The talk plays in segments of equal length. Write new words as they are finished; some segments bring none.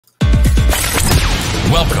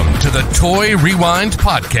Welcome to the Toy Rewind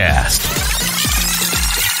Podcast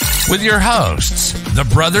with your hosts, the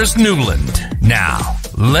Brothers Newland. Now,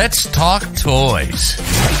 let's talk toys.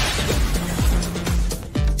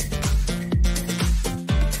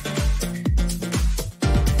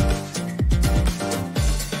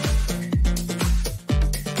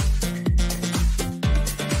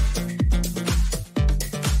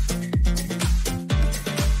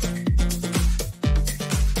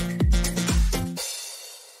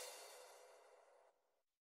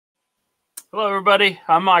 Hello, everybody.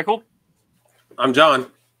 I'm Michael. I'm John.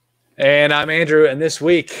 And I'm Andrew. And this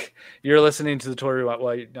week, you're listening to the Toy Rewind.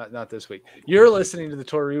 Well, not this week. You're listening to the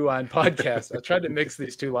Toy Rewind podcast. I tried to mix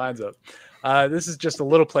these two lines up. This is just a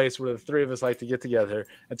little place where the three of us like to get together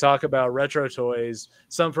and talk about retro toys,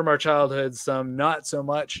 some from our childhood, some not so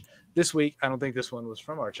much. This week, I don't think this one was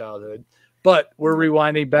from our childhood, but we're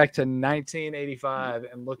rewinding back to 1985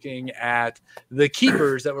 and looking at the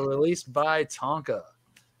Keepers that were released by Tonka.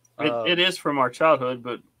 It is from our childhood,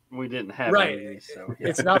 but we didn't have any. So yeah.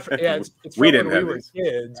 It's not. It's from We didn't when have we were these.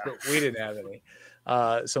 kids, but we didn't have any.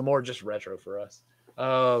 So more just retro for us.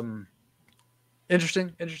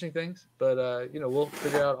 Interesting things. But we'll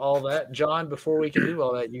figure out all that. John, before we can do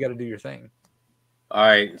all that, you got to do your thing. All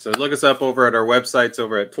right. So look us up over at our websites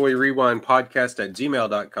over at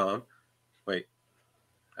toyrewindpodcast@gmail.com. Wait,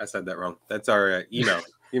 I said that wrong. That's our email.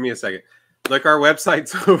 Give me a second. Look our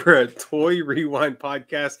websites over at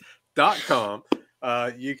toyrewindpodcast.com.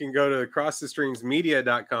 You can go to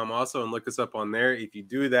crossthestreamsmedia.com also and look us up on there. If you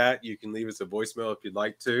do that, you can leave us a voicemail if you'd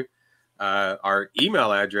like to. Our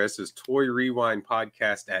email address is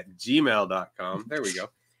toyrewindpodcast@gmail.com. There we go.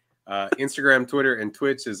 Instagram, Twitter, and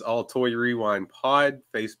Twitch is all Toy Rewind Pod.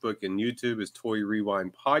 Facebook and YouTube is Toy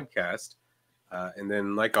Rewind Podcast. And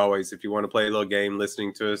then, like always, if you want to play a little game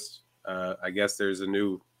listening to us, I guess there's a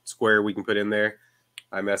new square we can put in there.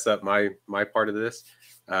 I mess up my part of this.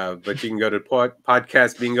 But you can go to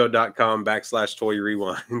podcastbingo.com/Toy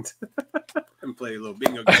Rewind and play a little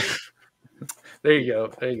bingo game. There you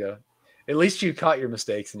go. At least you caught your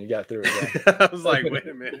mistakes and you got through it. I was like, wait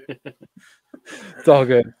a minute. It's all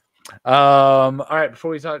good. All right. Before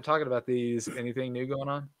we start talking about these, anything new going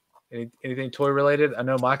on? Anything toy related? I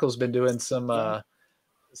know Michael's been doing some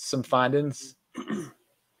findings.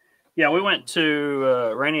 Yeah, we went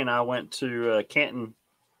to Rainey and I went to Canton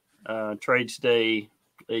Trades Day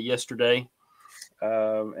yesterday,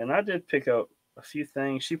 and I did pick up a few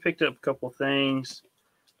things. She picked up a couple of things.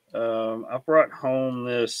 I brought home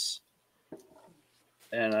this,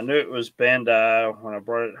 and I knew it was Bandai when I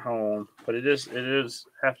brought it home, but it is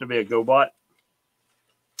have to be a GoBot.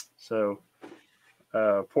 So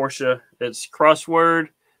Portia, it's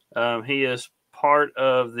Crossword. He is part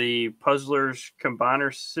of the Puzzlers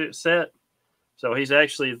Combiner set. So he's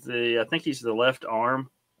actually I think he's the left arm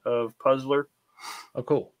of Puzzler. Oh,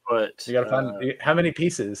 cool. But you got to find how many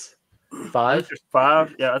pieces? 5? There's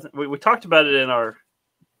 5. Yeah, we talked about it in our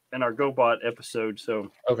GoBot episode.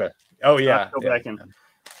 So okay. Oh yeah. I'll go back and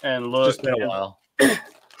look. Just been a while.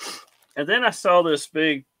 And then I saw this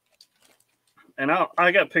big, and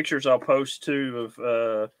I got pictures I'll post too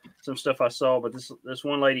of some stuff I saw. But this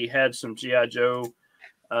one lady had some G.I. Joe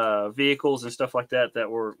vehicles and stuff like that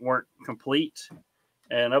weren't complete.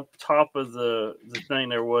 And up top of the thing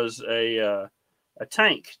there was a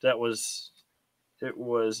tank that was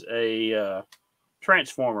a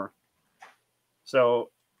transformer. So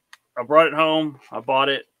I brought it home. I bought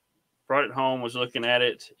it. Brought it home. Was looking at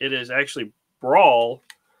it. It is actually Brawl.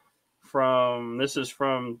 This is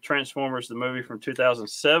from Transformers, the movie from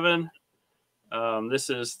 2007. This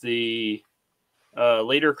is the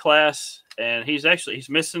leader class, and he's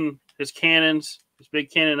missing his cannons, his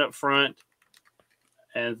big cannon up front,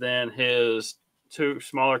 and then his 2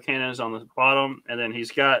 smaller cannons on the bottom, and then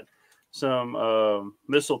he's got some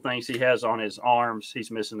missile things he has on his arms.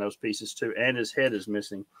 He's missing those pieces too, and his head is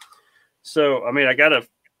missing. So I mean, I got it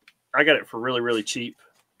for really, really cheap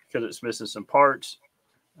because it's missing some parts.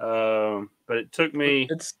 But it took me.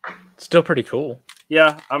 It's still pretty cool.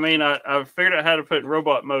 Yeah, I mean, I figured out how to put in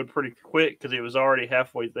robot mode pretty quick because it was already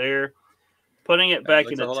halfway there. Putting it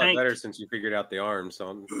back in the tank. It's a lot better since you figured out the arms.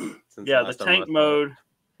 The tank mode.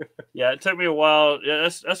 Yeah, it took me a while. Yeah,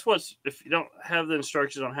 that's what's if you don't have the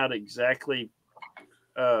instructions on how to exactly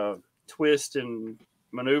twist and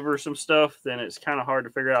maneuver some stuff, then it's kind of hard to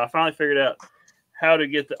figure out. I finally figured out how to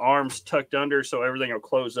get the arms tucked under so everything will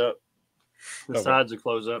close up. The sides will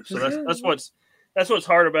close up. So that's what's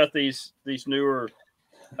hard about these newer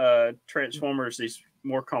Transformers, these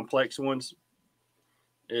more complex ones,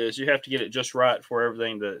 is you have to get it just right for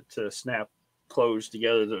everything to snap close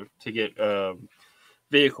together to get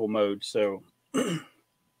vehicle mode. So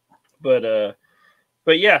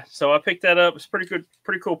But yeah, so I picked that up. It's pretty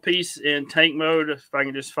cool piece in tank mode. If I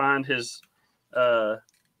can just find his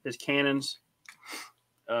cannons,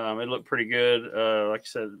 it looked pretty good. Like I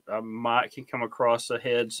said, I can come across a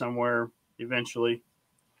head somewhere eventually,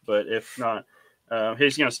 but if not,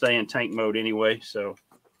 he's going to stay in tank mode anyway. So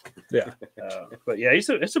yeah, but yeah,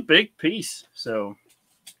 it's a big piece. So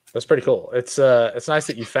that's pretty cool. It's nice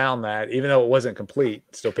that you found that, even though it wasn't complete,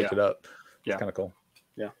 still picked it up. It's kind of cool.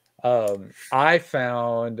 Yeah. I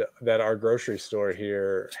found that our grocery store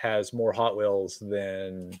here has more Hot Wheels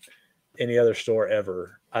than any other store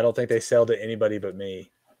ever. I don't think they sell to anybody but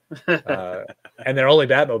me. And they're only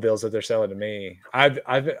Batmobiles that they're selling to me.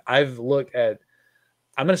 I've looked at.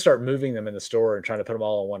 I'm going to start moving them in the store and trying to put them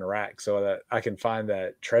all in one rack so that I can find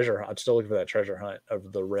that treasure. I'm still looking for that treasure hunt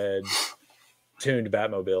of the red tuned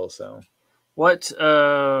Batmobile. So, what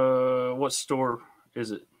store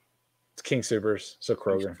is it? It's King Supers, so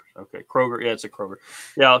Kroger. Okay, Kroger. Yeah, it's a Kroger.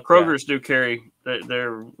 Yeah, Krogers do carry.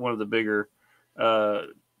 They're one of the bigger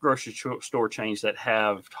grocery store chains that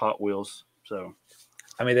have Hot Wheels. So,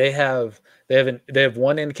 I mean, they have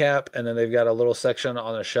one end cap, and then they've got a little section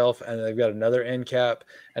on a shelf, and they've got another end cap,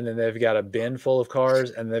 and then they've got a bin full of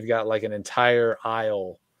cars, and they've got like an entire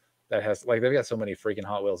aisle that has like they've got so many freaking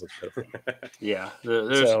Hot Wheels. It's pitiful. Yeah,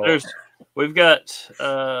 we've got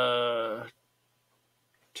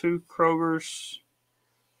 2 Krogers.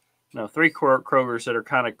 No, 3 Krogers that are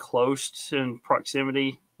kind of close in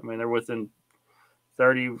proximity. I mean, they're within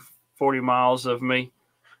 30, 40 miles of me.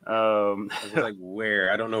 Like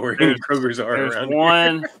where? I don't know where any Krogers are around.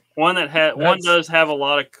 One does have a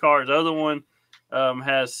lot of cars. The other one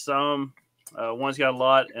has some. One's got a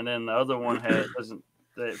lot, and then the other one doesn't.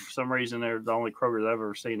 For some reason, they're the only Krogers I've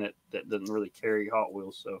ever seen that doesn't really carry Hot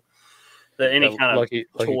Wheels. So any kind of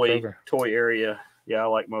toy area. Yeah, I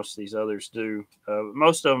like most of these others do.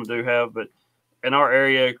 Most of them do have, but in our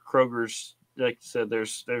area, Kroger's, like I said,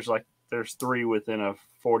 there's 3 within a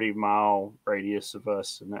 40-mile radius of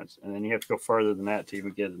us, and then you have to go further than that to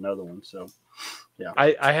even get another one. So, yeah,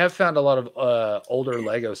 I have found a lot of older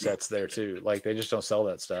Lego sets there too. Like they just don't sell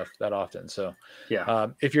that stuff that often. So, yeah,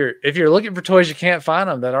 if you're looking for toys you can't find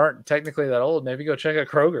them that aren't technically that old, maybe go check out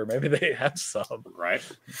Kroger. Maybe they have some. Right?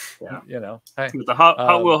 Yeah, Hey, with the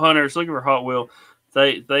Hot Wheel hunters looking for Hot Wheel,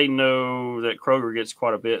 they know that Kroger gets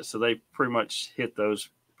quite a bit, so they pretty much hit those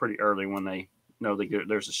pretty early when they know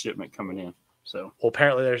there's a shipment coming in. So, well,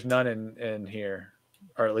 apparently there's none in here,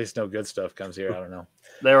 or at least no good stuff comes here. I don't know.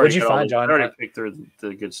 What'd you find, John? They already picked through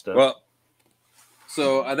the good stuff. Well,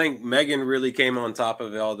 so I think Megan really came on top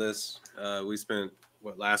of all this. We spent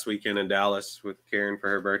last weekend in Dallas with Karen for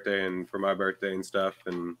her birthday and for my birthday and stuff,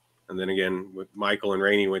 and then again with Michael and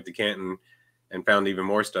Rainey went to Canton and found even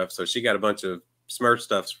more stuff. So she got a bunch of Smurf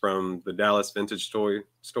stuffs from the Dallas vintage toy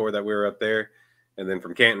store that we were up there, and then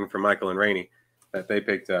from Canton from Michael and Rainey that they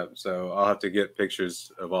picked up. So I'll have to get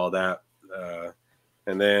pictures of all that.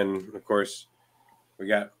 And then, of course, we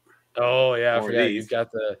got I forgot you've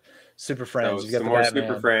got the Super Friends. So you got some the more Batman.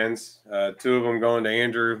 Super Friends. 2 of them going to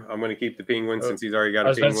Andrew. I'm going to keep the Penguin since he's already got I a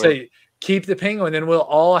was Penguin. going to say, keep the Penguin, then we'll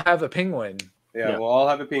all have a Penguin. Yeah, we'll all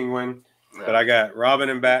have a Penguin. But I got Robin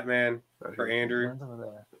and Batman for Andrew.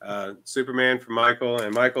 Superman for Michael.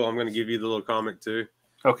 And Michael, I'm going to give you the little comic too.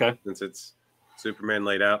 Okay. Since it's Superman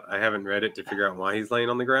laid out. I haven't read it to figure out why he's laying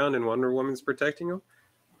on the ground and Wonder Woman's protecting him.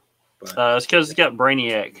 But it's because it's got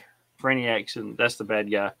Brainiac. Brainiac's, and that's the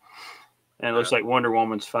bad guy. And it looks like Wonder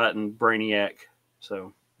Woman's fighting Brainiac.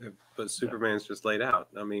 So, but Superman's just laid out.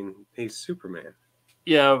 I mean, he's Superman.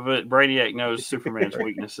 Yeah, but Brainiac knows Superman's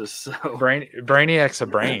weaknesses. So Brainiac's a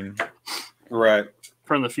brain. Right.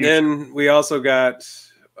 From the future. Then we also got,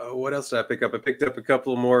 what else did I pick up? I picked up a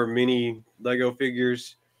couple more mini Lego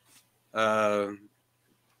figures. A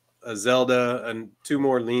Zelda and 2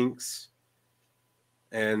 more Links.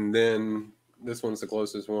 And then this one's the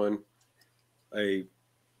closest one. A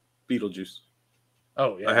Beetlejuice.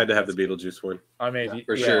 Oh, yeah. I had to have the Beetlejuice one. I mean,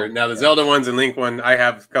 for sure. Now, the Zelda ones and Link one, I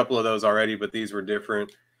have a couple of those already, but these were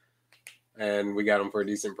different. And we got them for a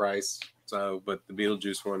decent price. So, but the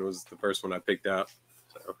Beetlejuice one was the first one I picked out.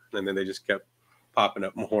 So, and then they just kept popping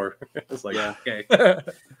up more. It's like, okay. I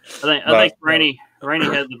think Rainey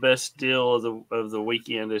had the best deal of the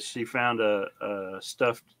weekend. Is she found a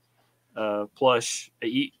stuffed plush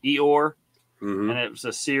Eeyore, and it was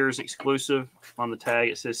a Sears exclusive. On the tag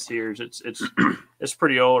it says Sears. It's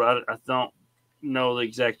pretty old. I don't know the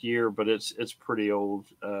exact year, but it's pretty old.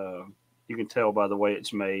 You can tell by the way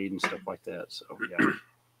it's made and stuff like that. So yeah.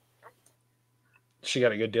 She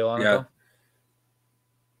got a good deal on it though?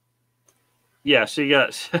 Yeah, she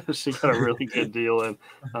got a really good deal, and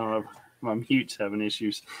my mute's having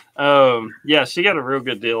issues. Yeah, she got a real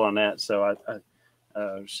good deal on that. So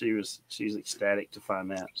she's ecstatic to find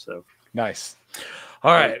that. So nice.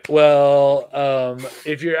 All right. Well,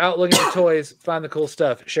 if you're out looking for toys, find the cool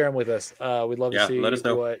stuff. Share them with us. We'd love to see let us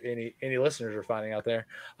know what any listeners are finding out there.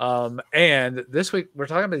 And this week we're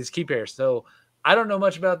talking about these key pairs. So I don't know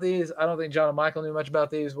much about these. I don't think John and Michael knew much about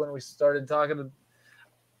these when we started talking.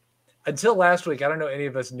 Until last week, I don't know any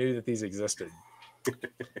of us knew that these existed.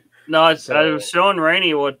 No, I was showing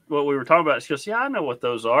Rainey what we were talking about. She goes, "Yeah, I know what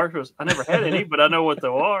those are." She goes, "I never had any, but I know what they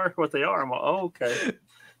are. What they are." I'm like, "Oh, okay."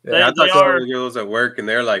 Yeah, I talked to some of the girls at work, and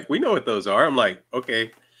they're like, "We know what those are." I'm like,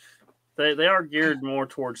 "Okay." They are geared more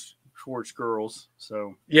towards girls.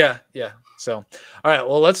 So yeah. So all right,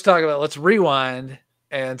 well, let's rewind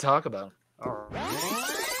and talk about them.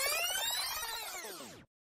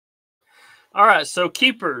 All right, so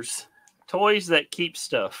keepers, toys that keep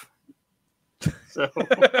stuff. So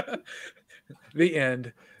the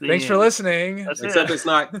end. Thanks for listening. Except it's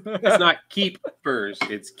not keepers,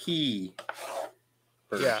 it's key.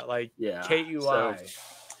 Yeah, like KUI.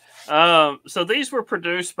 So these were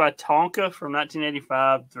produced by Tonka from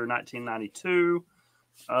 1985 through 1992.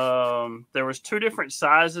 There was 2 different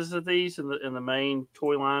sizes of these in the main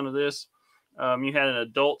toy line of this. You had an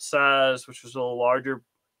adult size, which was a little larger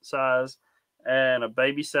size, and a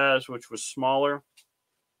baby size, which was smaller.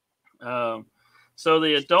 So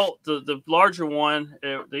the adult, the larger one,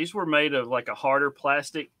 these were made of like a harder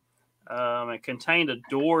plastic. It contained a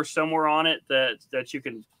door somewhere on it that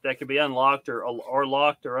could be unlocked or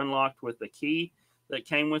locked or unlocked with the key that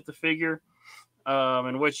came with the figure,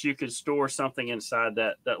 in which you could store something inside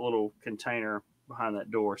that little container behind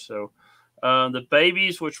that door. So the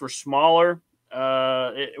babies, which were smaller,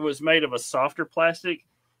 it was made of a softer plastic,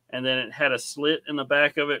 and then it had a slit in the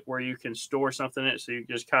back of it where you can store something in it. So you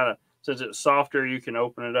just kind of, since it's softer, you can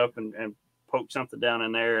open it up and poke something down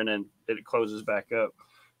in there, and then it closes back up.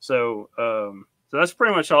 So that's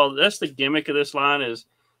pretty much all. That's the gimmick of this line is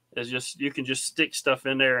just you can just stick stuff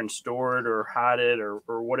in there and store it or hide it or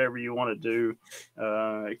whatever you want to do.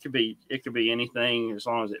 It could be anything as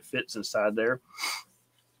long as it fits inside there.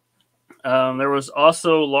 There was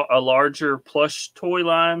also a larger plush toy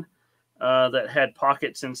line that had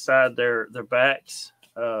pockets inside their backs.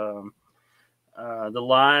 The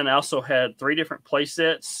line also had 3 different play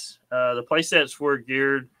sets. The play sets were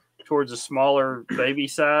geared towards a smaller baby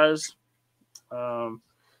size. And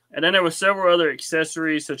then there were several other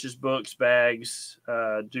accessories such as books, bags,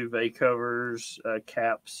 duvet covers,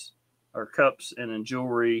 caps or cups, and then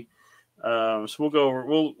jewelry. So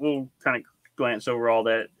we'll kind of glance over all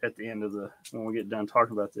that at the end of when we get done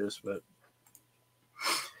talking about this. But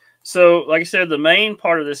so, like I said, the main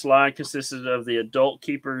part of this line consisted of the adult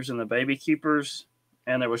keepers and the baby keepers,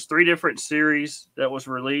 and there was 3 different series that was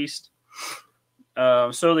released.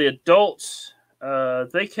 So the adults,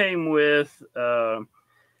 they came with a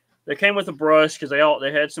brush because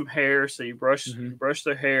they had some hair, so you brush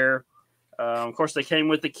their hair. Of course, they came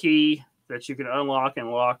with the key that you can unlock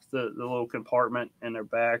and lock the little compartment in their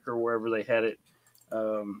back or wherever they had it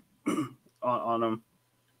on them.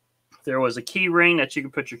 There was a key ring that you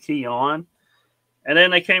could put your key on, and then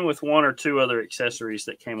they came with 1 or 2 other accessories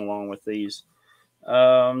that came along with these.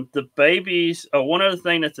 The babies, one other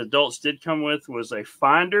thing that the adults did come with was a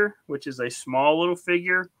finder, which is a small little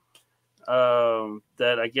figure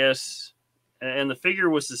that I guess, and the figure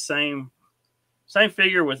was the same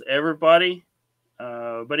figure with everybody,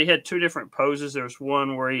 but he had 2 different poses. There was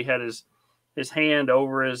one where he had his hand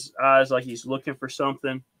over his eyes like he's looking for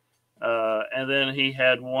something. And then he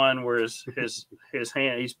had one where his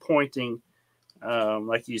hand, he's pointing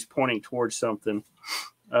like he's pointing towards something.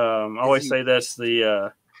 I always say that's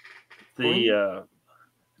the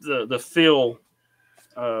Phil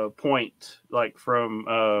point, like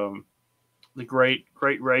from the great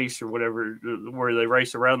race or whatever, where they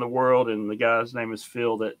race around the world, and the guy's name is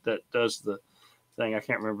Phil that does the thing. I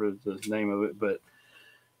can't remember the name of it,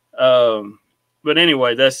 but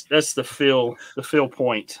anyway, that's the Phil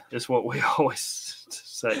point is what we always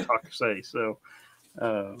say. So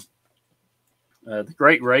the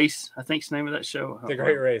Great Race, I think is the name of that show. The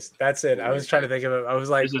Great Race. That's it. I was trying to think of it. I was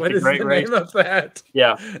like, what is the Race? Name of that?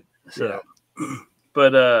 Yeah. So, yeah.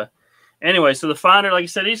 But anyway, so the finder, like I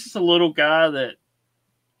said, he's just a little guy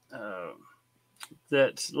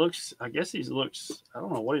that looks. I guess he looks. I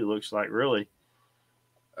don't know what he looks like really.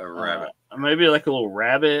 A rabbit. Maybe like a little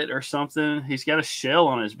rabbit or something. He's got a shell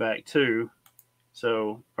on his back too.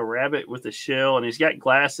 So a rabbit with a shell, and he's got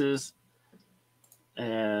glasses.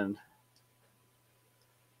 And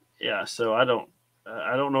yeah, so I don't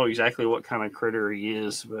know exactly what kind of critter he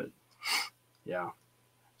is, but yeah.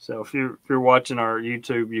 So if you're watching our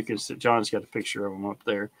YouTube, you can see John's got a picture of them up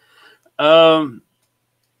there.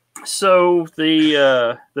 So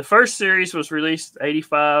the first series was released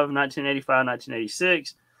 1985,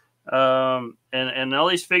 1986. And all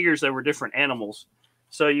these figures, they were different animals.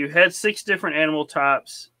 So you had 6 different animal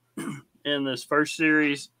types in this first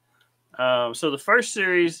series. So the first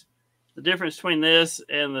series, the difference between this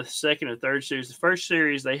and the second and third series, the first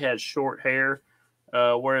series they had short hair,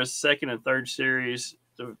 whereas second and third series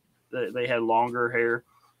they had longer hair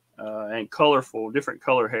and colorful, different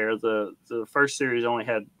color hair. The first series only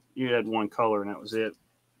had one color and that was it.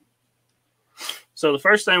 So the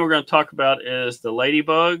first thing we're going to talk about is the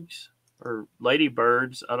ladybugs or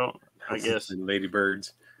ladybirds. I guess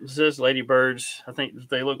ladybirds. This is ladybirds. I think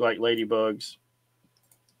they look like ladybugs.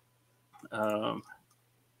 So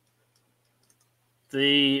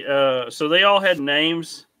they all had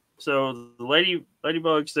names. So the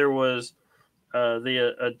ladybugs, there was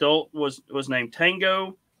the adult was named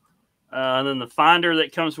Tango, and then the finder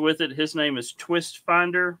that comes with it, his name is Twist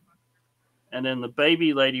Finder, and then the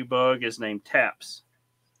baby ladybug is named Taps.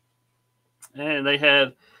 And they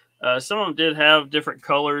had some of them did have different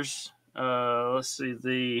colors. Let's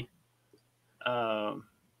see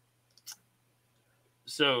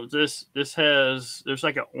so there's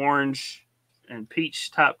like an orange and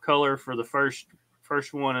peach type color for the first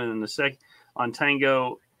one, and then the second on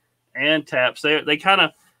Tango and Taps. They kind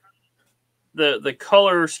of the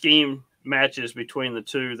color scheme matches between the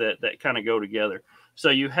two that kind of go together. So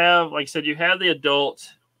you have, like I said, you have the adult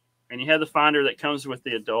and you have the finder that comes with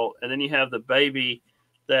the adult, and then you have the baby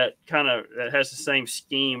that has the same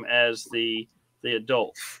scheme as the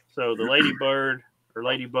adult. So the ladybird or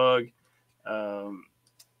ladybug,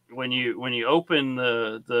 when you open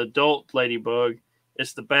the adult ladybug,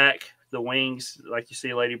 it's the back, the wings, like you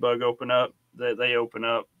see a ladybug open up, they open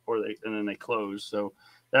up and then they close. So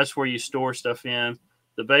that's where you store stuff in.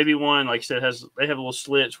 The baby one, like I said, they have little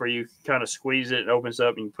slits where you kind of squeeze it, it opens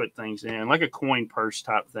up, and you put things in, like a coin purse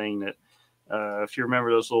type thing. That if you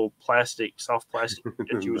remember those little soft plastic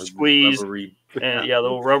that you would squeeze, and the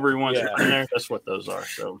little rubbery ones in there, that's what those are.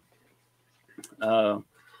 So,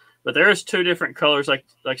 but there's 2 different colors. Like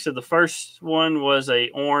I said, the first one was a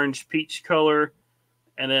orange peach color,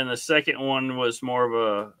 and then the second one was more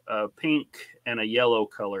of a pink and a yellow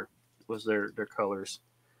color was their colors.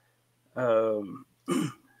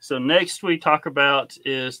 So next we talk about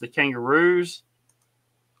is the kangaroos.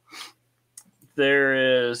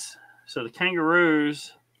 So the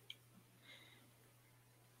kangaroos,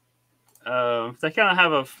 they kind of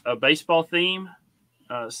have a baseball theme.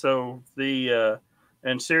 So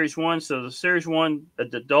in series 1, so the series 1,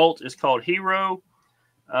 the adult is called Hero.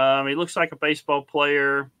 He looks like a baseball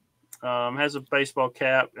player, has a baseball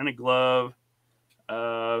cap and a glove,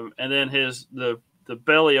 and then the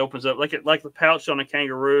belly opens up like the pouch on a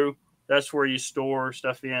kangaroo. That's where you store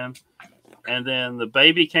stuff in. And then the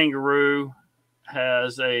baby kangaroo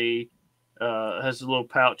has a little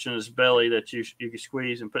pouch in his belly that you can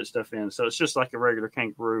squeeze and put stuff in. So it's just like a regular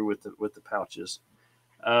kangaroo with the pouches.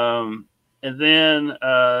 And then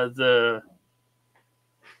the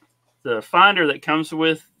finder that comes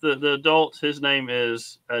with the adult, his name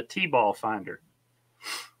is T-ball finder.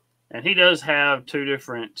 And he does have 2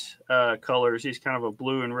 different colors. He's kind of a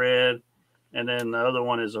blue and red, and then the other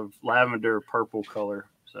one is a lavender purple color.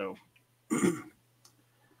 So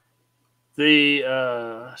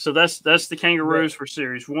so that's the kangaroos for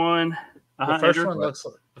series 1. The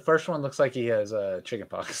first one looks like he has chicken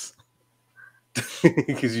pox.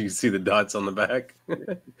 Because you can see the dots on the back.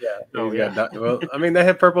 Yeah. Well, I mean, they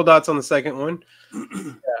have purple dots on the second one.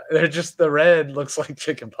 Yeah, they're just the red looks like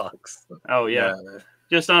chicken pox. Oh yeah.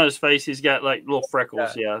 Just on his face, he's got like little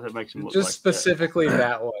freckles. Yeah, that makes him look just like specifically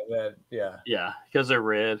that one. Yeah, because they're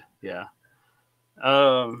red. Yeah.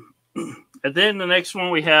 And then the next one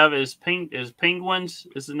we have is penguins.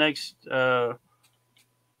 Is the next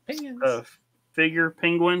figure,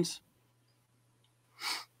 penguins.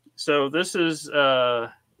 So this is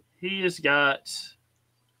he has got.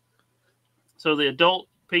 So the adult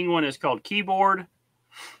penguin is called Keyboard,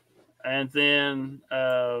 and then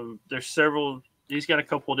there's several. He's got a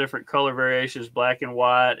couple of different color variations, black and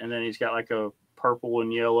white, and then he's got like a purple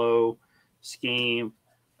and yellow scheme.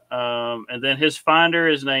 And then his finder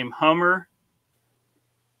is named Hummer.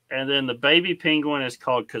 And then the baby penguin is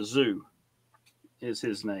called Kazoo, is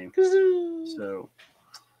his name. Kazoo. So,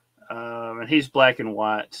 and he's black and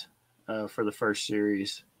white for the first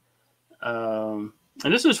series. And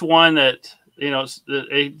this is one that,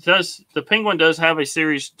 the penguin does have a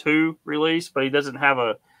series 2 release, but he doesn't have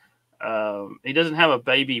a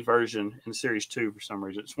baby version in series 2 for some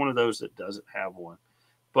reason. It's one of those that doesn't have one.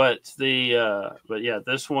 But yeah,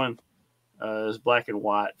 this one is black and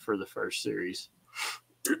white for the first series.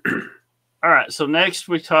 All right, so next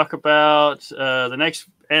we talk about the next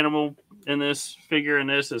animal in this figure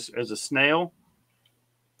is a snail.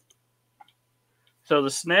 So the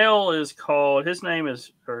snail is called, her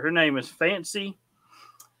name is Fancy.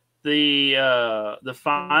 The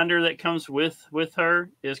finder that comes with her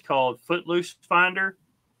is called Footloose Finder.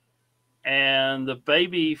 And the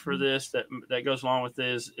baby for this that goes along with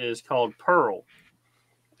this is called Pearl.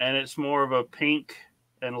 And it's more of a pink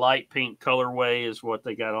and light pink colorway is what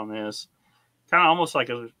they got on this. Kind of almost like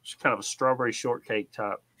a strawberry shortcake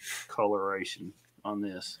type coloration on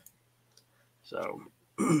this. So,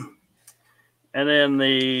 and then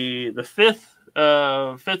the fifth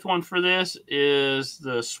one for this is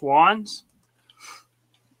the swans.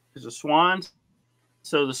 Is the swans.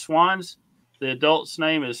 So the swans, the adult's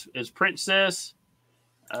name is Princess.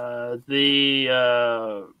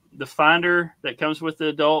 The finder that comes with the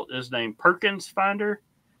adult is named Perkins Finder,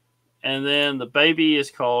 and then the baby is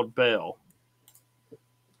called Belle.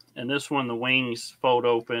 And this one, the wings fold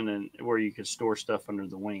open and where you can store stuff under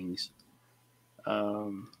the wings.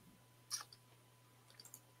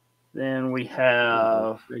 Then we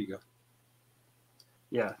have. There you go.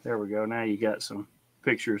 Yeah, there we go. Now you got some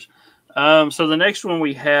pictures. So the next one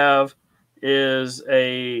we have is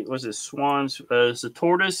swans? It's a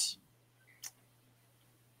tortoise.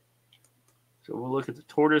 So we'll look at the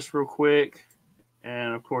tortoise real quick.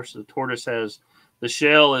 And of course, the tortoise has the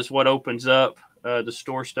shell is what opens up to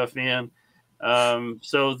store stuff in.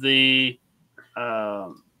 So the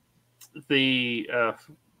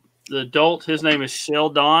adult, his name is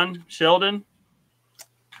Sheldon.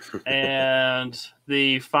 And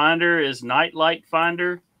the finder is Nightlight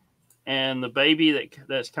Finder. And the baby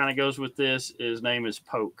that's kind of goes with this, his name is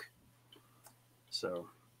Poke. So,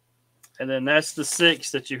 and then that's the 6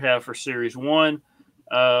 that you have for series 1.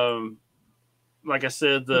 Like I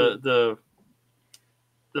said, the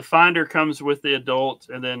finder comes with the adult,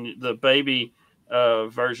 and then the baby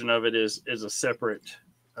version of it is a separate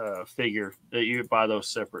figure that you buy those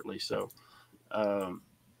separately. So,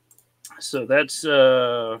 so that's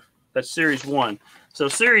series 1. So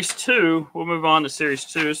series 2, we'll move on to series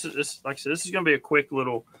 2. Like I said, this is going to be a quick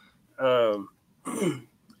little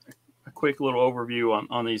overview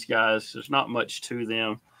on these guys. There's not much to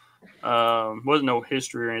them. Wasn't no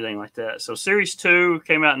history or anything like that. So series 2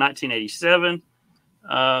 came out in 1987.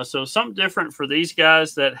 So something different for these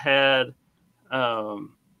guys that had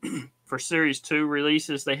for series 2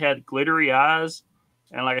 releases, they had glittery eyes.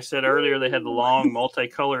 And like I said earlier, they had the long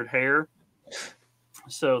multicolored hair.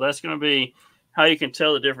 So that's going to be how you can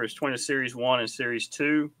tell the difference between a series 1 and series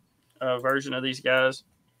 2 version of these guys.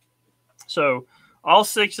 So all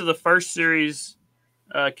 6 of the first series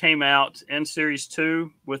came out in series 2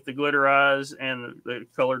 with the glitter eyes and the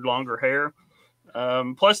colored longer hair.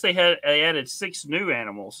 Plus they added 6 new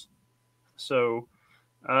animals. So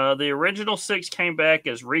the original 6 came back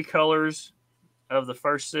as recolors of the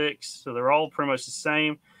first 6. So they're all pretty much the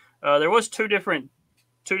same. There was two different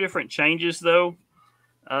changes though.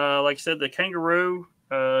 Like I said, the kangaroo,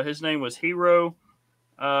 his name was Hero.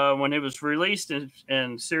 When it was released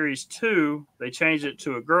in series 2, they changed it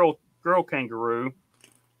to a girl kangaroo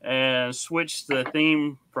and switched the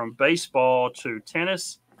theme from baseball to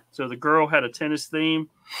tennis. So the girl had a tennis theme.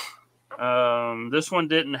 This one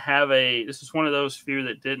didn't have this is one of those few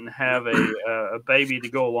that didn't have a baby to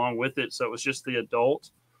go along with it. So it was just the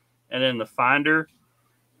adult. And then the finder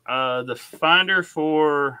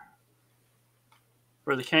for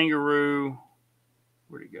the kangaroo,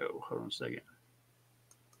 where'd it go? Hold on a second.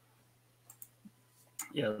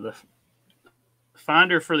 Yeah, the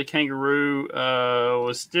finder for the kangaroo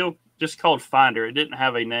was still just called Finder. It didn't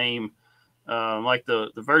have a name. Like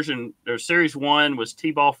the version, their series 1 was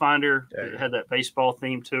T-ball Finder. It had that baseball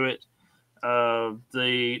theme to it.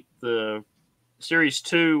 The series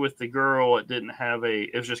 2 with the girl, it didn't have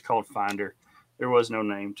it was just called Finder. There was no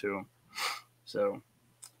name to them. So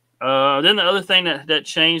then the other thing that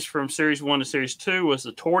changed from series 1 to series 2 was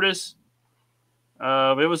the tortoise.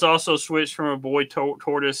 It was also switched from a boy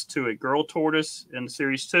tortoise to a girl tortoise in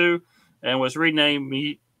series 2 and was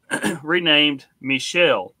renamed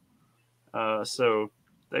Michelle. So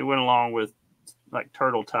they went along with like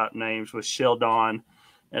turtle type names with Sheldon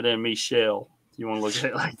and then Michelle. You want to look at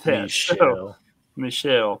it like that.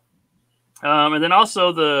 Michelle. And then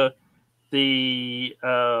also the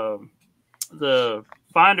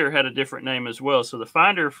finder had a different name as well. So the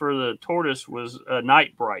finder for the tortoise was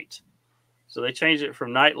Night Bright. So they changed it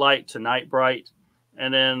from Nightlight to Night Bright.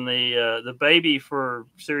 And then the baby for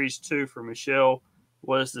series 2 for Michelle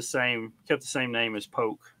was the same, kept the same name as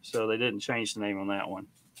Poke, so they didn't change the name on that one.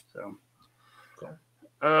 So,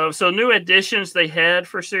 so new additions they had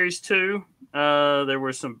for Series 2. There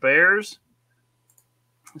were some bears.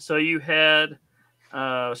 So you had,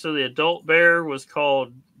 so the adult bear was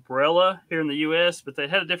called Brella here in the U.S., but they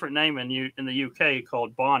had a different name in the U.K.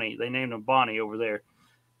 called Bonnie. They named him Bonnie over there.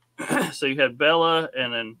 So you had Bella,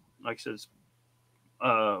 and then, like I said,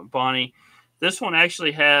 Bonnie. This one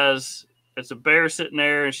actually has, it's a bear sitting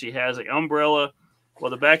there, and she has an umbrella.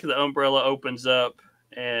 Well, the back of the umbrella opens up,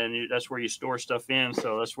 and that's where you store stuff in.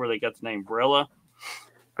 So that's where they got the name Brella.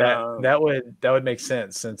 That would make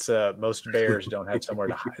sense, since most bears don't have somewhere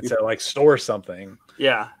to hide. So like store something.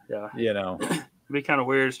 Yeah. You know, it'd be kind of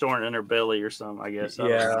weird storing it in their belly or something, I guess. I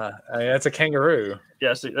mean, that's a kangaroo.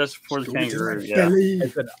 Yeah, so that's for the kangaroo. Yeah, Belly.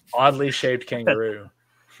 It's an oddly shaped kangaroo.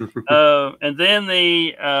 And then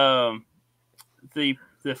the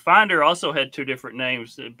finder also had two different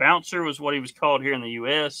names. The Bouncer was what he was called here in the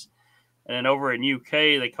U.S., and then over in UK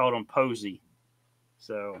they called him Posy.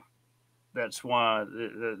 So that's why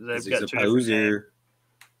they've got two different names.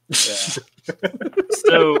 Yeah.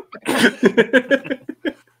 So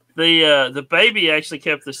the baby actually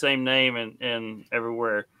kept the same name and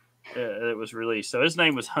everywhere it was released. So his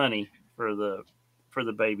name was Honey for the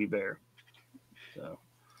baby bear. So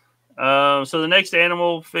the next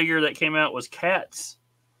animal figure that came out was cats.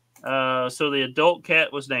 So the adult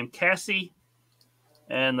cat was named Cassie,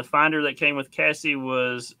 and the finder that came with Cassie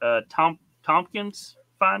was Tompkins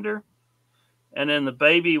finder, and then the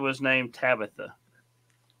baby was named Tabitha.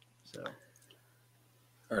 So,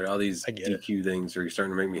 all right, all these DQ things are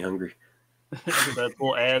starting to make me hungry. That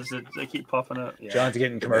little ads that they keep popping up. Yeah. John's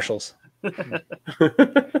getting commercials.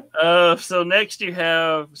 So next you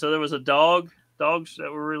have, so there was a dogs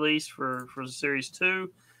that were released for the Series 2.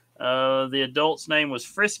 The adult's name was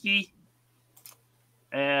Frisky,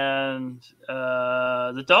 and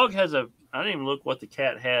the dog has I didn't even look what the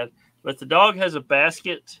cat had, but the dog has a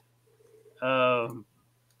basket, and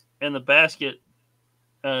the basket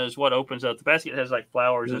is what opens up. The basket has like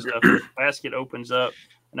flowers and stuff. The basket opens up,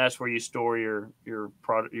 and that's where you store your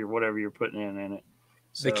product, your whatever you're putting in it.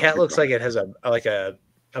 So, the cat looks like it has a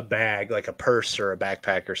bag, like a purse or a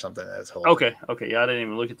backpack or something that's holding. Okay. Yeah, I didn't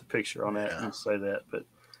even look at the picture on that and say that, but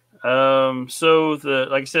so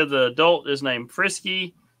like I said, the adult is named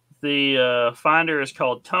Frisky. The finder is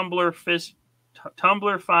called Tumbler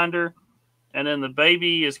Finder, and then the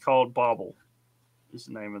baby is called Bobble. Is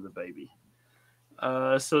the name of the baby.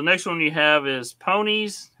 So the next one you have is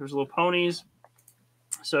ponies. There's little ponies.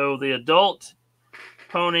 So the adult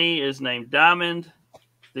pony is named Diamond.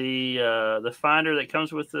 The finder that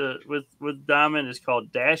comes with Diamond is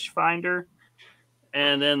called Dash Finder,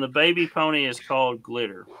 and then the baby pony is called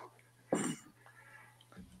Glitter.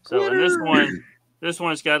 So in this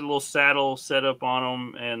one's got a little saddle set up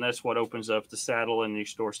on them, and that's what opens up the saddle, and you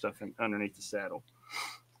store stuff underneath the saddle.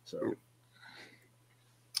 So,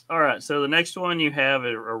 all right. So the next one you have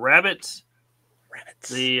a rabbit. Rabbits.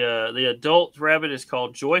 The adult rabbit is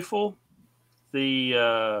called Joyful.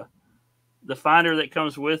 The finder that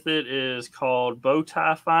comes with it is called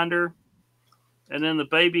Bowtie Finder, and then the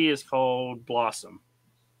baby is called Blossom.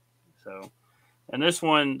 So, and this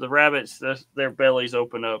one, the rabbits, their bellies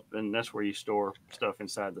open up, and that's where you store stuff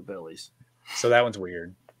inside the bellies. So that one's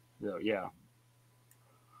weird. So, yeah.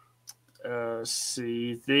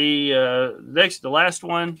 See, the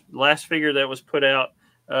last figure that was put out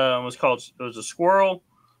was a squirrel.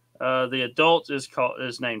 The adult is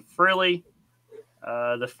named Frilly.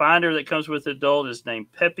 The finder that comes with the adult is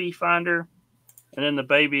named Peppy Finder, and then the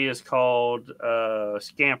baby is called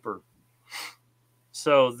Scamper.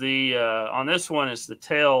 So on this one, it's the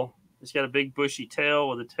tail. It's got a big bushy tail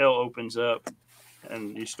where the tail opens up,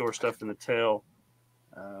 and you store stuff in the tail.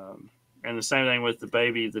 And the same thing with the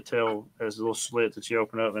baby. The tail has a little slit that you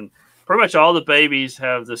open up, and pretty much all the babies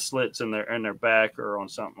have the slits in their back or on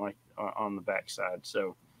something like on the back side.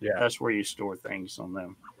 So that's where you store things on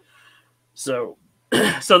them. So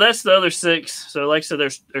that's the other 6. So like I said,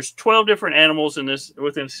 there's 12 different animals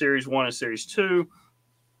within Series 1 and Series 2.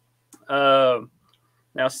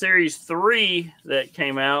 Now Series 3 that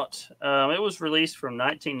came out, it was released from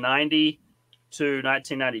 1990 to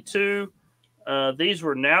 1992. These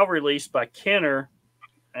were now released by Kenner,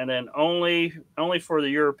 and then only for the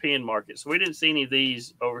European market. So we didn't see any of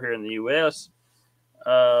these over here in the U.S.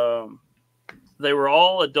 They were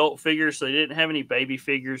all adult figures, so they didn't have any baby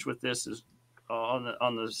figures with this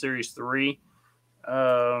on the Series 3.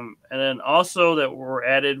 And then also that were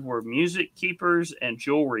added were music keepers and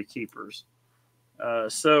jewelry keepers.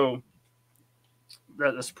 So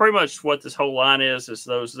that's pretty much what this whole line is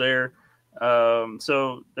those there.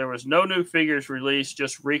 So there was no new figures released,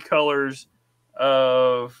 just recolors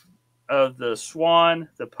of the swan,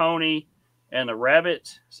 the pony, and the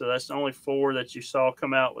rabbit. So that's the only 4 that you saw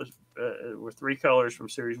come out with 3 colors from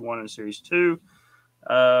Series 1 and Series 2.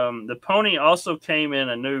 The pony also came in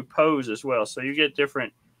a new pose as well. So you get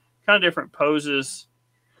different poses.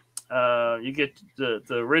 You get the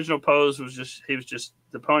original pose was just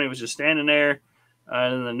the pony was just standing there,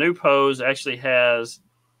 and the new pose actually has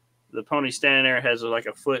the pony standing there, has like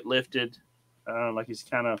a foot lifted, like he's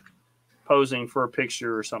kind of posing for a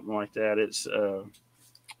picture or something like that. It's a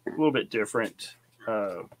little bit different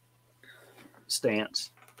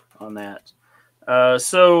stance on that.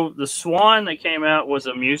 So the swan that came out was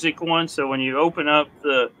a music one. So when you open up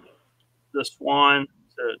the swan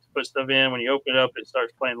to put stuff in, when you open it up, it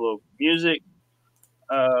starts playing a little music.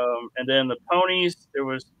 And then the ponies, there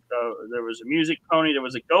was a music pony, there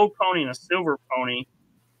was a gold pony and a silver pony.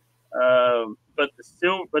 But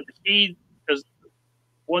the key, because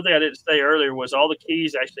one thing I didn't say earlier was all the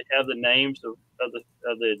keys actually have the names of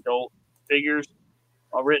the adult figures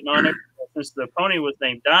all written on it. Since the pony was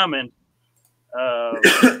named Diamond,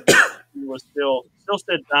 it was still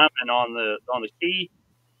said Diamond on the key,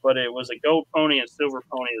 but it was a gold pony and silver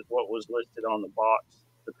pony is what was listed on the box,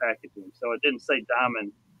 the packaging. So it didn't say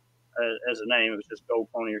Diamond as a name; it was just gold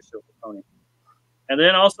pony or silver pony. And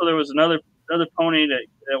then also there was another pony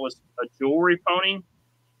that was a jewelry pony.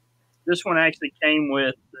 This one actually came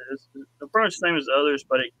with the pretty much the same as the others,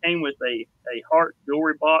 but it came with a heart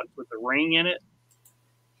jewelry box with a ring in it.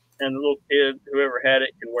 And the little kid, whoever had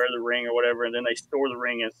it, can wear the ring or whatever, and then they store the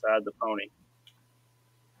ring inside the pony.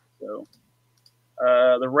 So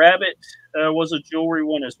the rabbit was a jewelry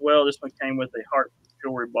one as well. This one came with a heart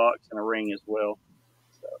jewelry box and a ring as well.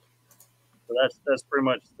 So that's pretty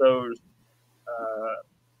much those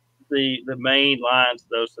the main lines of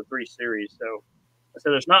those 3 series. So I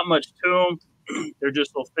said there's not much to them. They're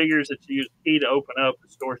just little figures that you use a key to open up and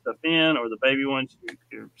store stuff in, or the baby ones,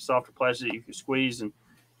 your softer plastic you can squeeze and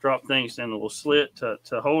drop things in a little slit to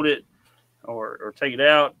hold it or take it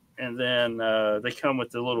out. And then they come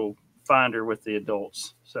with the little finder with the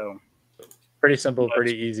adults. So pretty simple,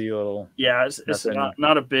 pretty easy little. Yeah, it's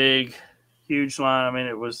not a big, huge line. I mean,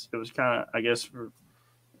 it was kind of, I guess,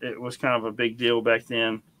 it was kind of a big deal back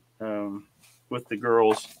then with the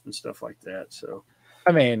girls and stuff like that. So,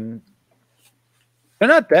 I mean, they're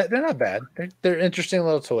not bad. They're interesting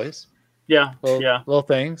little toys. Yeah, little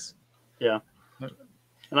things. Yeah.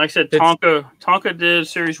 And like I said, Tonka did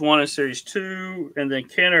Series 1 and Series 2, and then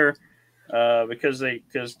Kenner, because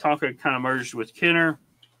Tonka kind of merged with Kenner.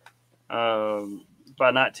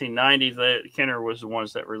 By 1990, Kenner was the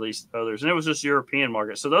ones that released others, and it was just European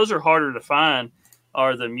market. So those are harder to find,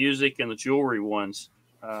 are the music and the jewelry ones,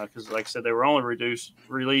 because like I said, they were only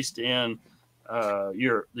released in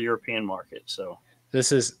the European market. So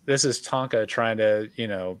this is Tonka trying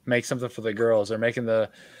to make something for the girls. They're making the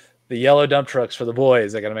yellow dump trucks for the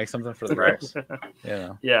boys. They got to make something for the girls.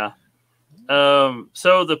 Yeah.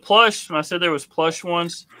 So the plush, I said there was plush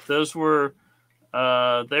ones. Those were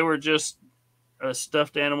they were just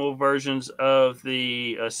stuffed animal versions of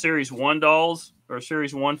the Series 1 dolls or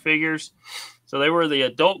Series 1 figures. So they were the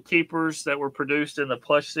adult keepers that were produced in the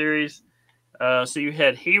plush series. So you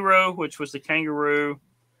had Hero, which was the kangaroo,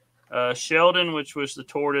 Sheldon, which was the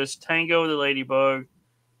tortoise, Tango, the ladybug,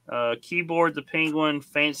 Keyboard, the penguin,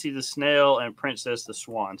 Fancy, the snail, and Princess, the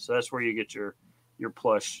swan. So that's where you get your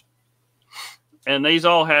plush. And these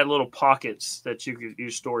all had little pockets that you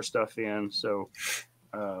store stuff in. So,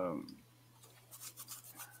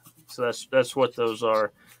 so that's what those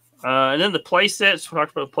are. And then the play sets. We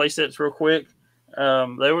talked about play sets real quick.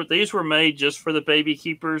 These were made just for the baby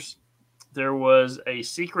keepers. There was a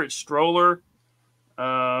secret stroller,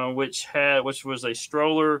 which was a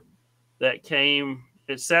stroller that came.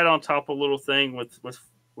 It sat on top of a little thing with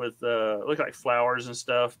looked like flowers and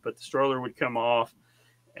stuff, but the stroller would come off,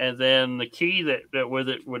 and then the key that with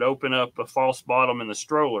it would open up a false bottom in the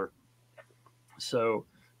stroller, so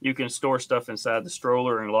you can store stuff inside the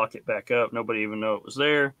stroller and lock it back up. Nobody even know it was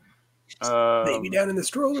there. Baby down in the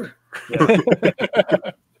stroller. Yeah.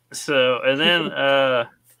 So, and then I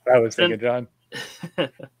was thinking, John. And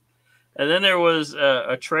then there was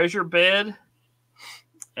a treasure bed,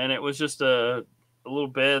 and it was just a little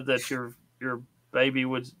bed that your baby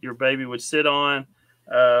would sit on.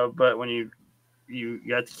 But when you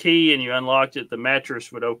got the key and you unlocked it, the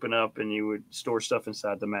mattress would open up and you would store stuff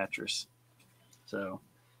inside the mattress. So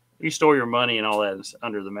you store your money and all that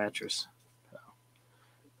under the mattress.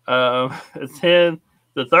 Then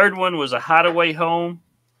the third one was a hideaway home.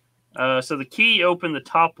 So the key opened the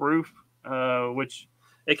top roof, which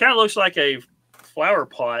it kind of looks like a flower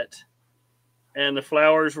pot, and the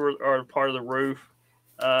flowers are part of the roof.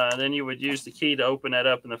 Then you would use the key to open that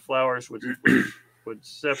up, and the flowers would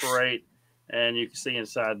separate, and you can see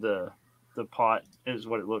inside the pot is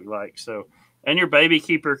what it looked like. So, and your baby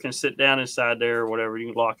keeper can sit down inside there or whatever. You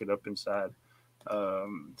can lock it up inside.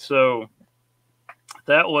 So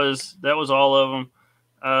that was all of them.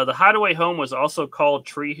 The hideaway home was also called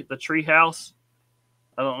the tree house.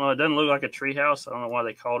 I don't know. It doesn't look like a tree house. I don't know why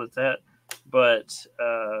they called it that, but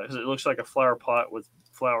because it looks like a flower pot with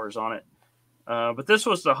flowers on it. But this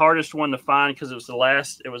was the hardest one to find because it was the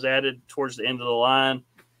last. It was added towards the end of the line,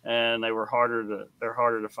 and they're harder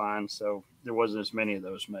to find. So there wasn't as many of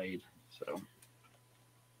those made. So,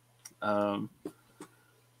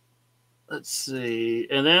 let's see.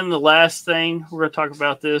 And then the last thing we're going to talk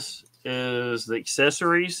about this is the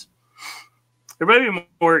accessories. There may be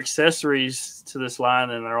more accessories to this line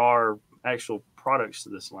than there are actual products to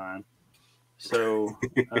this line. So,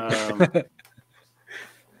 like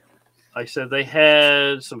I said, they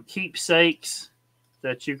had some keepsakes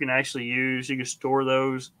that you can actually use. You can store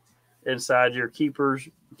those inside your keeper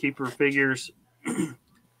figures.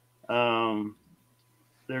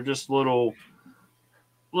 They're just little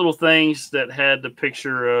things that had the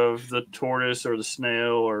picture of the tortoise or the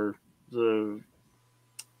snail or the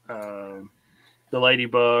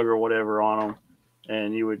ladybug or whatever on them,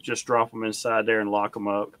 and you would just drop them inside there and lock them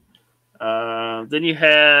up. Then you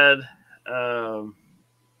had some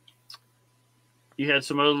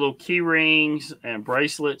other little key rings and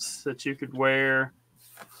bracelets that you could wear.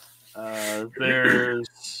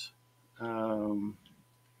 There's some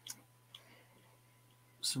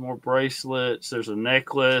more bracelets. There's a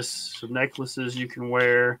necklace, some necklaces you can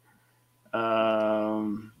wear.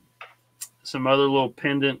 Some other little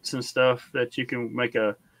pendants and stuff that you can make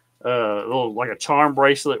a little like a charm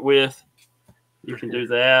bracelet with. You can do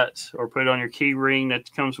that, or put it on your key ring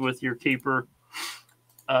that comes with your keeper.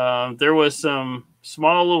 There was some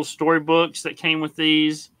small little storybooks that came with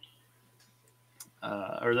these,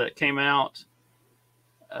 or that came out.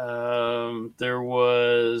 There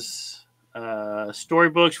was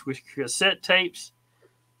storybooks with cassette tapes.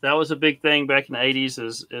 That was a big thing back in the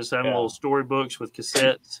 80s, is having little storybooks with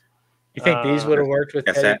cassettes. You think these would have worked with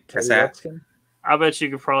Teddy Ruxpin? I bet you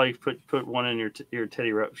could probably put one in your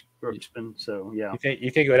Teddy Ruxpin. So yeah.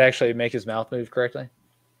 You think it would actually make his mouth move correctly?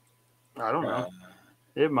 I don't know.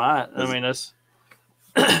 It might. I mean, that's.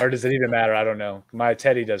 Or does it even matter? I don't know. My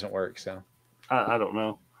Teddy doesn't work, so. I don't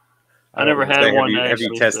know. I never had one. Have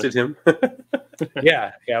you tested him?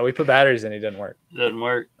 Yeah. We put batteries in. It doesn't work. Doesn't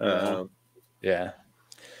work. Yeah.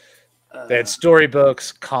 They had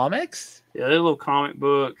storybooks, comics. Yeah, they had a little comic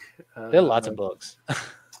book. They had lots of books.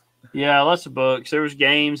 Yeah, lots of books. There was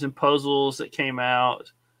games and puzzles that came out.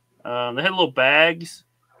 They had little bags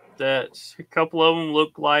that a couple of them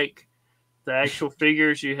looked like the actual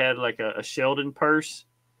figures. You had like a Sheldon purse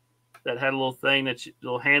that had a little thing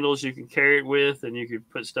little handles you can carry it with, and you could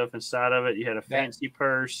put stuff inside of it. You had a fancy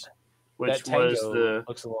purse, which was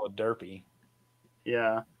looks a little derpy.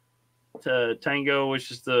 Yeah, Tango,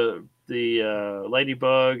 which is the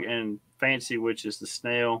ladybug, and Fancy, which is the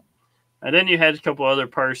snail. And then you had a couple other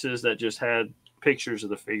purses that just had pictures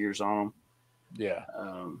of the figures on them. Yeah.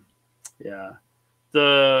 Yeah.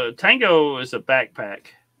 The Tango is a backpack.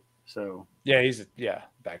 So yeah,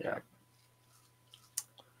 backpack. Yeah.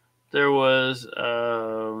 There was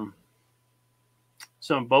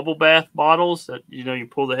some bubble bath bottles that you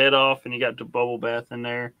pull the head off and you got the bubble bath in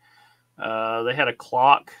there. They had a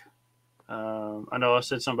clock. I know I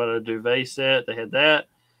said something about a duvet set. They had that.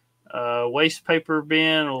 Waste paper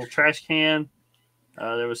bin, a little trash can.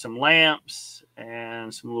 There was some lamps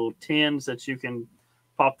and some little tins that you can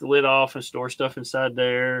pop the lid off and store stuff inside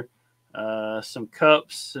there. Some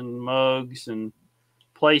cups and mugs and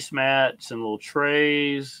placemats and little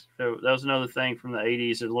trays. That was another thing from the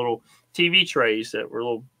 80s. There's little TV trays that were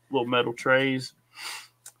little metal trays.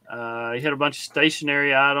 You had a bunch of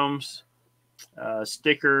stationery items,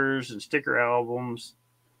 stickers and sticker albums,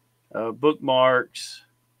 bookmarks.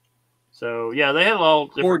 So yeah, they had all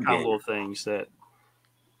different kind of little things. That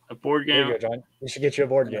a board game. There you go, John. We should get you a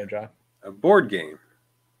board game, John. A board game.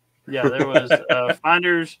 Yeah, there was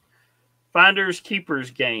Finders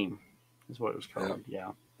Keepers game is what it was called.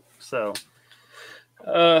 Yeah. So,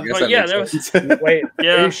 but yeah, there was. Wait,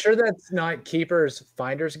 are you sure that's not Keepers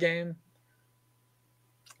Finders game?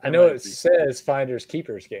 I know it says Finders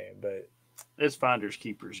Keepers game, but it's Finders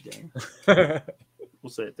Keepers game.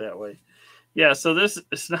 We'll say it that way. Yeah, so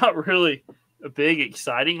it's not really a big,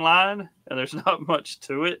 exciting line, and there's not much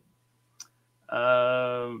to it.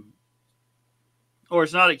 or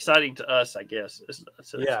it's not exciting to us, I guess.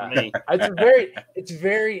 To me. It's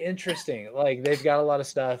very interesting. Like they've got a lot of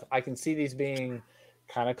stuff. I can see these being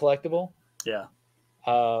kind of collectible. Yeah.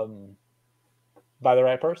 By the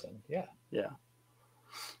right person. Yeah. Yeah.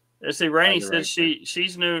 See, Rainey said she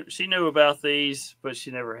knew about these, but she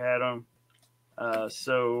never had them.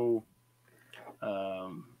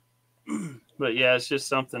 But yeah, it's just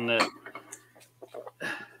something that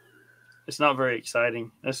it's not very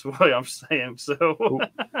exciting. That's what I'm saying. So,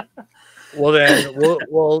 well then,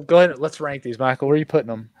 we'll go ahead. Let's rank these, Michael. Where are you putting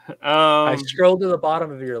them? I scrolled to the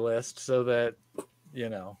bottom of your list so that you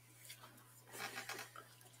know.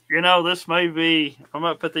 This may be. I'm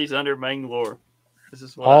gonna put these under Mangalore. This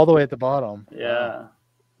is all the way at the bottom. Yeah.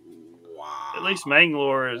 Wow. At least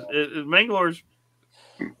Mangalore is Mangalore's.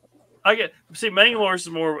 Mangalore's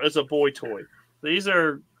more as a boy toy. These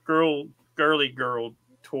are girly girl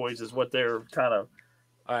toys is what they're kind of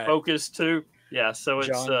focused to. Yeah, so it's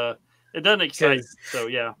John, it doesn't excite. So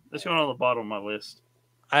yeah, it's going on the bottom of my list.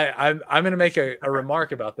 I'm going to make a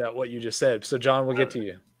remark about that. What you just said. So John, we'll get to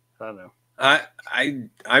you. I know. I'm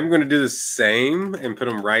going to do the same and put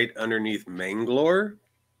them right underneath Mangalore,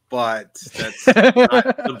 but that's not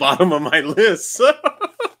the bottom of my list. So.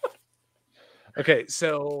 Okay,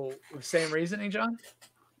 so same reasoning, John?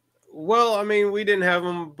 Well, I mean, we didn't have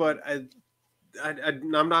them, but I'm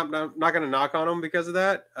not going to knock on them because of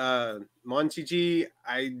that. Monchichi,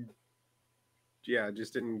 I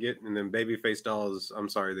just didn't get, and then Babyface dolls. I'm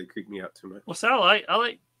sorry, they creep me out too much. Well, so I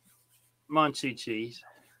like Monchichis.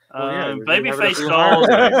 Well, Babyface dolls.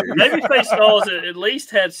 Babyface dolls at least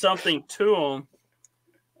had something to them.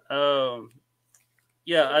 I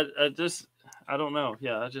don't know.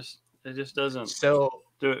 Yeah, it just doesn't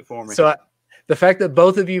do it for me. So the fact that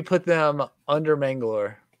both of you put them under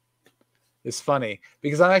Mangalore is funny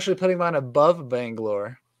because I'm actually putting mine above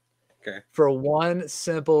Mangalore. Okay. For one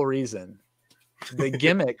simple reason. The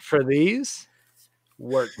gimmick for these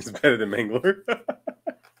worked. It's better than Mangalore.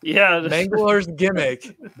 Yeah. Mangalore's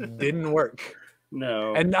gimmick didn't work.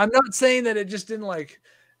 No. And I'm not saying that it just didn't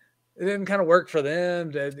it didn't kind of work for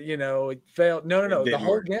them to, it failed. No. The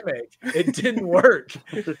whole gimmick, it didn't work.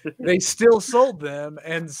 They still sold them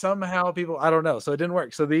and somehow people, I don't know. So it didn't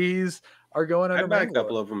work. So these are going under Mangalore. I buy a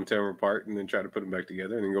couple of them, tear them apart and then try to put them back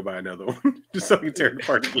together and then go buy another one just so I can tear it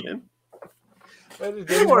apart again.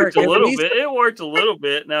 It worked a little bit. It worked a little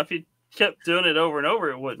bit. Now, if you kept doing it over and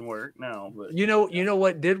over, it wouldn't work. No, but you know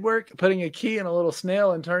what did work? Putting a key in a little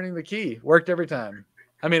snail and turning the key worked every time.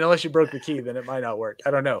 I mean, unless you broke the key, then it might not work.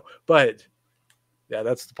 I don't know, but yeah,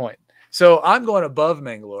 that's the point. So I'm going above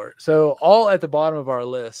Mangalore. So all at the bottom of our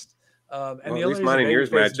list. And at least mine and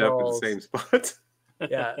yours match up in the same spot.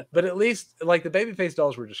 Yeah, but at least the Babyface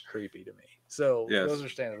dolls were just creepy to me. So those are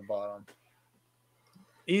staying at the bottom.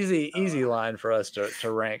 Easy line for us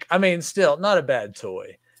to rank. I mean, still not a bad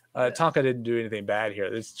toy. Tonka didn't do anything bad here.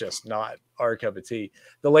 It's just not our cup of tea.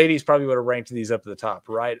 The ladies probably would have ranked these up at the top,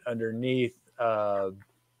 right underneath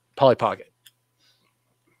Polly Pocket.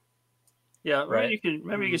 Yeah, right.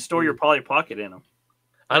 Maybe you can store your Polly Pocket in them.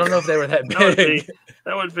 I don't know if they were that big.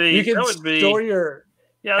 That would be. You can store your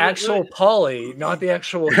actual Polly, not the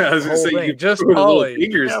actual whole thing. Just Polly.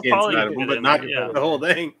 Polly but not the whole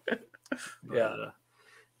thing.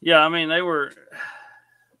 Yeah. I mean, they were.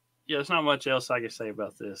 Yeah, there's not much else I can say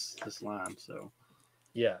about this line. So.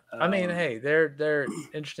 Yeah, I mean, hey, they're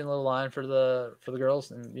interesting little line for the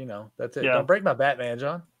girls, and that's it. Yeah. Don't break my Batman,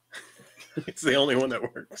 John. It's the only one that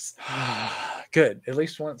works. Good, at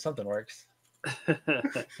least something works.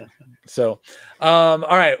 So, all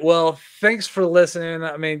right. Well, thanks for listening.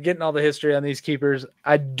 I mean, getting all the history on these keepers.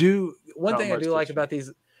 One thing I do like about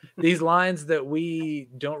these lines that we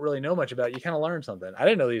don't really know much about. You kind of learn something. I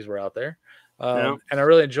didn't know these were out there, and I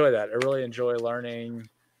really enjoy that. I really enjoy learning.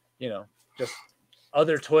 Just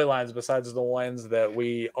other toy lines besides the ones that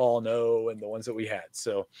we all know and the ones that we had.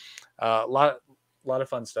 So a lot of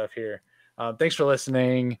fun stuff here. Thanks for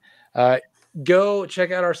listening. Go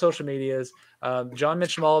check out our social medias. John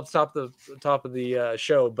mentioned them all at the top of the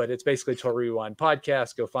show, but it's basically Toy Rewind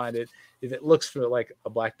Podcast. Go find it. If it looks for like a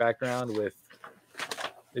black background with,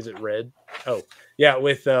 is it red? Oh yeah.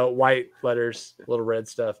 With white letters, little red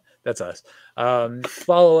stuff. That's us.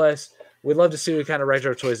 Follow us. We'd love to see what kind of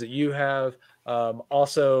retro toys that you have.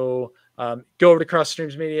 Also, go over to Cross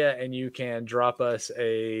Streams Media and you can drop us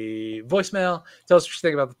a voicemail. Tell us what you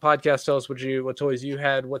think about the podcast. Tell us what toys you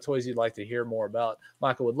had, what toys you'd like to hear more about.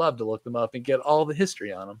 Michael would love to look them up and get all the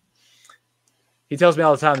history on them. He tells me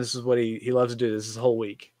all the time this is what he loves to do. This is a whole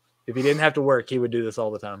week. If he didn't have to work, he would do this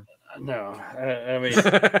all the time. No, I mean,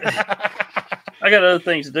 I got other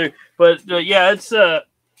things to do. But yeah, it's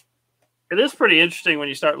it is pretty interesting when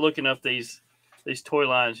you start looking up these toy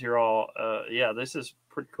lines. You're all, this is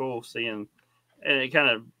pretty cool seeing, and it kind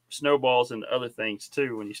of snowballs into other things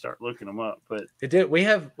too when you start looking them up. But it did. We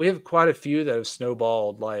have quite a few that have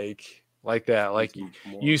snowballed like that. Like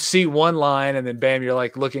you see one line and then bam, you're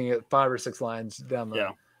like looking at 5 or 6 lines down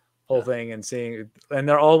the whole thing and seeing, and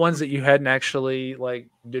they're all ones that you hadn't actually like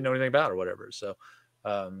didn't know anything about or whatever. So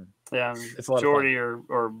it's a majority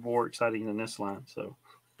are more exciting than this line. So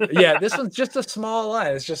yeah, this one's just a small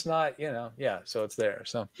line. It's just not, so it's there.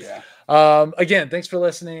 So again, thanks for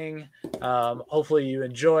listening. Hopefully you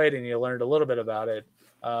enjoyed and you learned a little bit about it.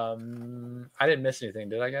 I didn't miss anything,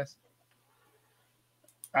 did I, guys?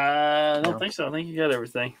 I don't think so. I think you got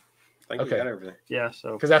everything. I think you got everything. Yeah,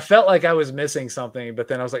 so because I felt like I was missing something, but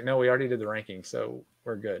then I was like, no, we already did the ranking, so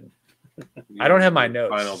we're good. I don't have my notes.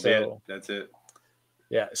 Final bit. That's it.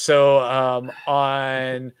 Yeah. So on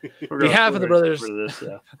behalf of the brothers,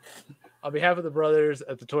 on behalf of the brothers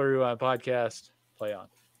at the Toy Rewind podcast, play on.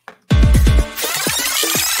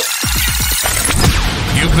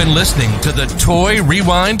 You've been listening to the Toy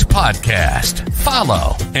Rewind podcast.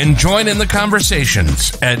 Follow and join in the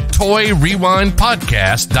conversations at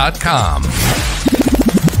toyrewindpodcast.com.